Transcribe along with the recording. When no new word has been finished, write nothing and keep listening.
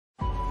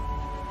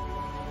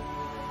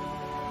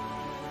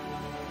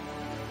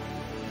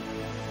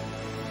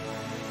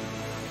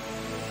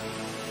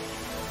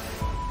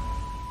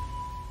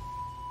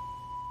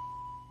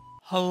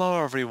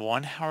Hello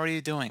everyone, how are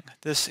you doing?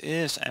 This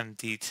is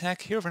MD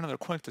Tech here for another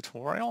quick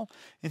tutorial.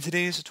 In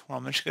today's tutorial,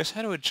 I'm going to show you guys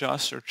how to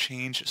adjust or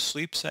change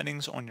sleep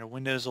settings on your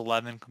Windows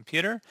 11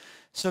 computer.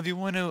 So if you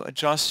want to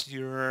adjust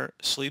your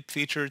sleep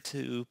feature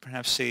to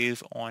perhaps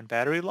save on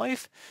battery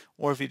life,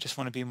 or if you just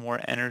want to be more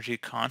energy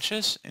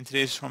conscious, in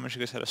today's tutorial, I'm going to show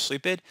you guys how to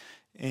sleep it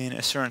in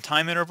a certain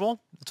time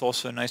interval. It's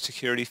also a nice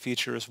security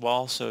feature as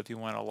well, so if you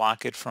want to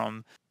lock it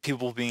from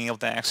people being able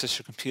to access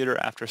your computer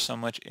after so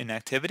much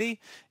inactivity.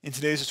 In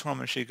today's tutorial, I'm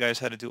going to show you guys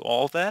how to do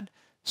all of that.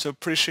 So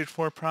pretty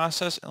straightforward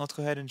process, and let's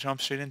go ahead and jump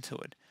straight into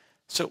it.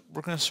 So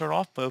we're going to start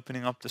off by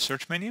opening up the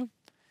search menu.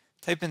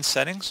 Type in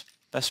settings.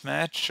 Best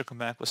match should come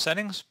back with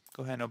settings.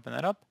 Go ahead and open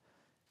that up.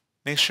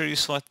 Make sure you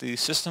select the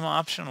system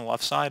option on the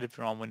left side if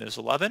you're on Windows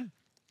 11.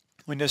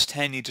 Windows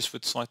 10, you just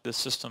would select the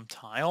system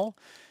tile.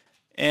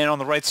 And on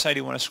the right side,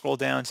 you want to scroll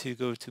down to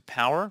go to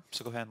power.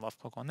 So go ahead and left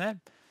click on that.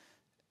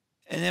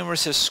 And then where it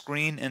says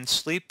screen and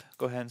sleep,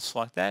 go ahead and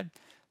select that.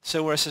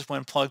 So where it says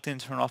when plugged in,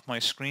 turn off my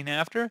screen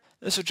after,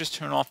 this will just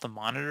turn off the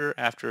monitor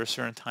after a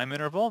certain time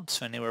interval,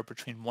 so anywhere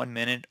between 1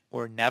 minute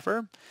or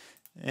never.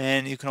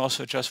 And you can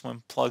also adjust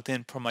when plugged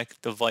in, put my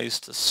device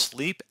to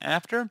sleep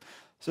after.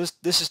 So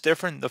this is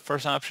different. The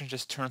first option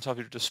just turns off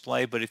your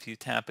display, but if you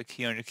tap a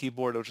key on your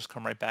keyboard, it'll just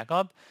come right back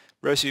up.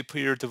 Whereas if you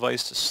put your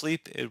device to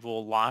sleep, it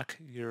will lock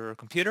your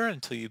computer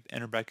until you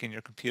enter back in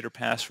your computer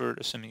password,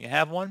 assuming you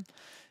have one.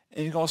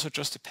 And you can also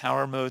adjust the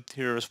power mode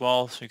here as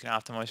well, so you can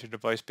optimize your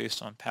device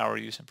based on power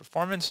use and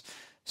performance.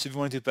 So if you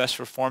want to do best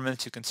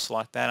performance, you can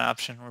select that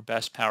option, or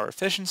best power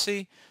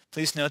efficiency.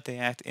 Please note they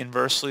act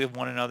inversely of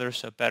one another,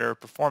 so better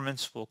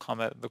performance will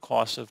come at the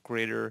cost of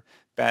greater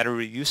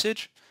battery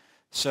usage.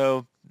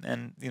 So,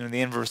 and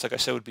the inverse, like I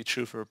said, would be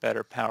true for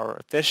better power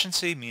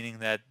efficiency, meaning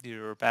that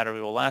your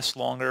battery will last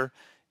longer.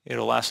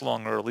 It'll last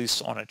longer, at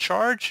least on a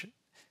charge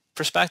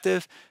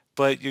perspective,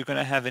 but you're going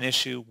to have an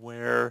issue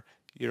where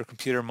your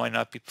computer might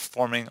not be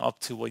performing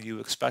up to what you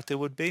expect it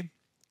would be.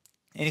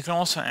 And you can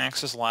also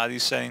access a lot of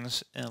these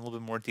settings in a little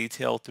bit more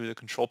detail through the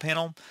control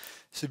panel.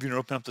 So if you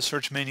open up the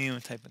search menu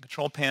and type in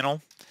control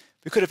panel,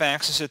 we could have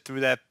accessed it through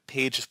that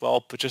page as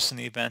well, but just in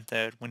the event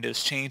that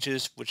Windows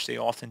changes, which they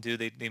often do,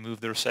 they move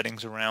their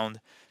settings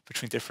around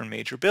between different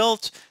major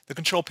builds. The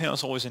control panel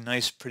is always a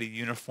nice, pretty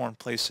uniform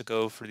place to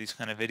go for these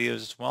kind of videos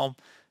as well.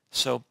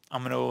 So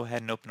I'm going to go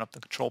ahead and open up the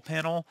control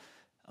panel.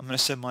 I'm going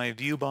to set my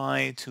view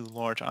by to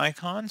large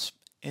icons.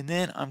 And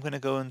then I'm going to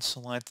go and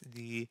select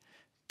the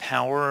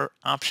power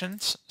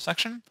options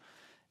section.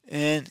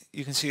 And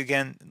you can see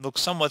again, it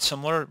looks somewhat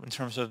similar in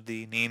terms of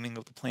the naming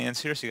of the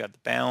plans here. So you got the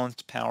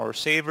balanced, power,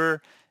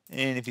 saver.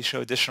 And if you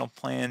show additional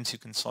plans, you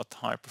can select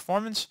high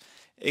performance.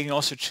 You can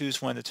also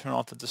choose when to turn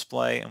off the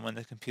display and when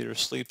the computer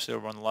sleeps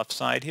over on the left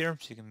side here.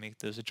 So you can make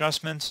those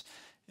adjustments.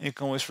 And you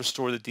can always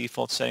restore the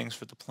default settings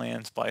for the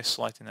plans by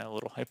selecting that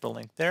little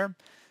hyperlink there.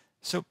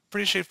 So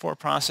pretty straightforward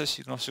process.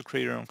 You can also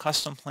create your own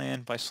custom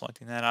plan by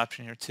selecting that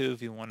option here too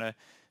if you want to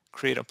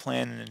create a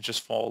plan and then just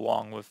follow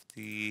along with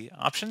the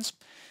options.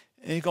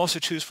 And you can also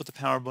choose what the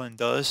power button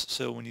does.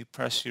 So when you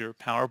press your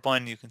power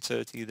button, you can set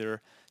it to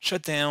either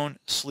shut down,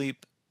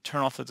 sleep,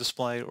 turn off the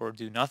display, or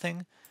do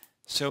nothing.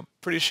 So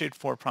pretty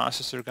straightforward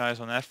process there,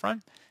 guys, on that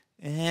front.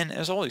 And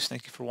as always,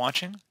 thank you for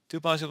watching. Do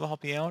hope I was able to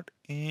help you out,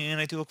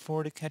 and I do look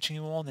forward to catching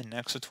you all in the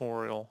next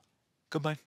tutorial. Goodbye.